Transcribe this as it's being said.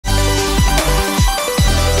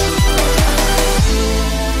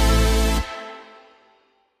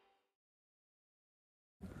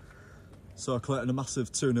So Clayton, a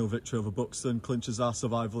massive 2-0 victory over Buxton clinches our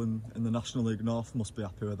survival in the National League North. Must be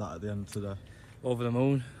happy with that at the end today. Over the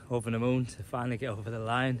moon to finally get over the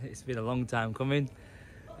line. It's been a long time coming,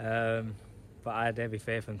 but I had every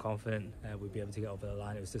faith and confidence we'd be able to get over the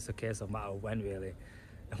line. It was just a case of matter of when, really,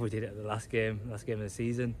 and we did it at the last game of the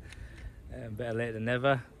season. Better late than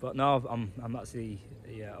never. But no, I'm actually,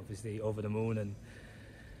 obviously over the moon, and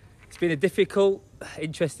it's been a difficult,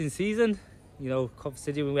 interesting season. You know,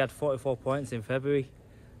 considering we had 44 points in February,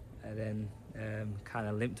 and then kind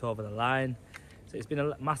of limped over the line. So it's been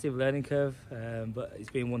a massive learning curve, but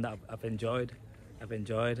it's been one that I've enjoyed,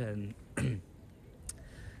 and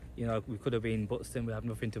you know, we could have been Buxton. We have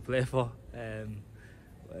nothing to play for.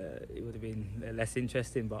 It would have been less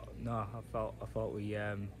interesting, but no, I thought we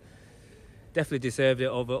definitely deserved it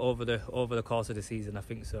over the course of the season. I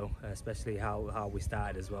think so, especially how we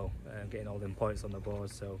started as well, getting all them points on the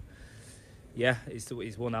board. So yeah, it's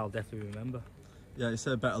one I'll definitely remember. Yeah, you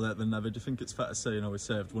say better late than never. Do you think it's fair to say, you know, we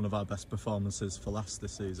saved one of our best performances for last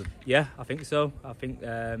this season? Yeah, I think so. I think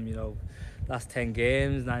you know, last 10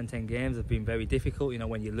 games have been very difficult. You know,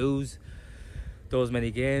 when you lose those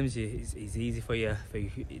many games, it's easy for you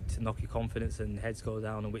to knock your confidence and heads go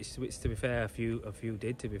down, and which to be fair, a few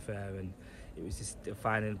did, to be fair, and it was just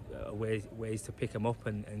finding ways to pick them up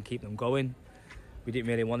and keep them going. We didn't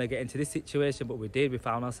really want to get into this situation, but we did. We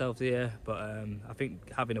found ourselves here, but I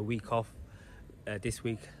think having a week off this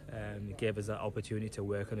week gave us an opportunity to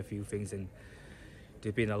work on a few things, and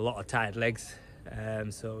there's been a lot of tired legs,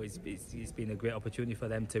 so it's been a great opportunity for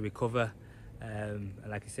them to recover. And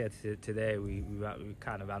like I said today, we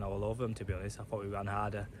kind of ran all over them, to be honest. I thought we ran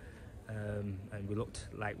harder, and we looked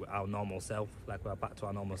like our normal self, like we're back to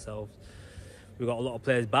our normal selves. We got a lot of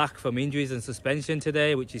players back from injuries and suspension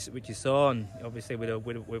today, which you saw, and obviously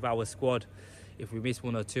with our squad, if we miss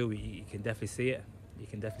one or two, you can definitely see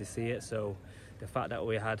it. So the fact that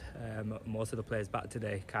we had most of the players back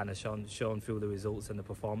today kind of shown through the results and the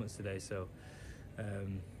performance today. So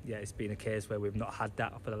yeah, it's been a case where we've not had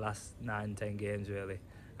that for the last 9-10 games really,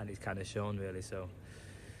 and it's kind of shown really. So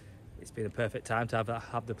it's been a perfect time to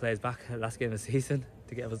have the players back at the last game of the season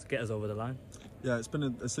to get us over the line. Yeah, it's been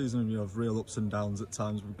a season of real ups and downs at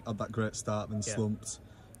times. We've had that great start, then slumped,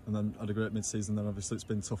 and then had a great mid-season. Then obviously it's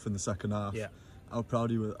been tough in the second half. Yeah. How proud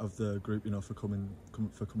are you of the group, you know, for coming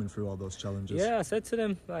through all those challenges? Yeah, I said to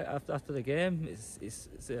them like after the game,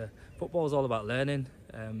 football's all about learning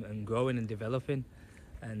and growing and developing,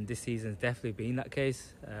 and this season's definitely been that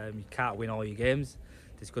case. You can't win all your games.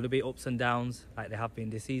 There's going to be ups and downs like there have been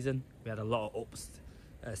this season. We had a lot of ups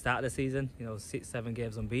start of the season, you know, 6-7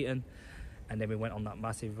 games unbeaten, and then we went on that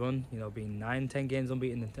massive run, you know, being 9-10 games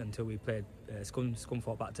unbeaten until we played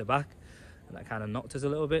Scunthorpe back to back, and that kind of knocked us a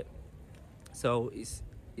little bit. So it's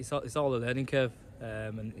all a learning curve,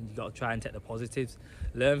 and you've got to try and take the positives,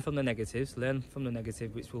 learn from the negatives,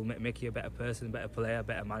 which will make you a better person, better player,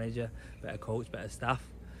 better manager, better coach, better staff,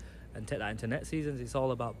 and take that into next seasons. It's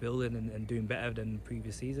all about building and doing better than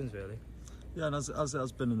previous seasons, really. Yeah, and as it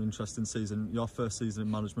has been an interesting season, your first season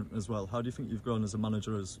in management as well, how do you think you've grown as a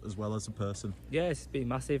manager as well as a person? Yeah, it's been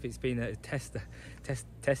massive. It's been a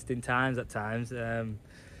testing times at times.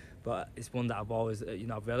 But it's one that I've always,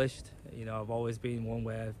 I've relished. You know, I've always been one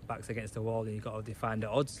where back's against the wall and you've got to define the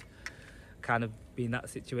odds. Kind of been that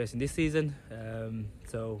situation this season.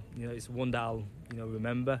 So, you know, it's one that I'll,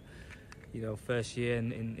 remember. You know, first year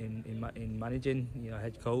in managing,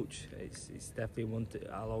 head coach. It's definitely one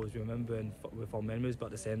that I'll always remember and with fond memories. But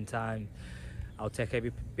at the same time, I'll take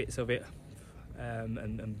every bits of it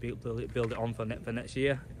and build it on for next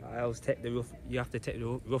year. I always take the rough. You have to take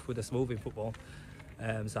the rough with the smooth in football.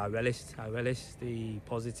 So I relish the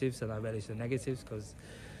positives and I relish the negatives, because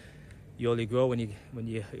you only grow when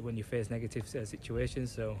you face negative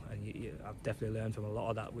situations. So I've definitely learned from a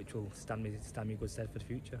lot of that, which will stand me in good stead for the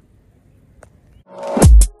future.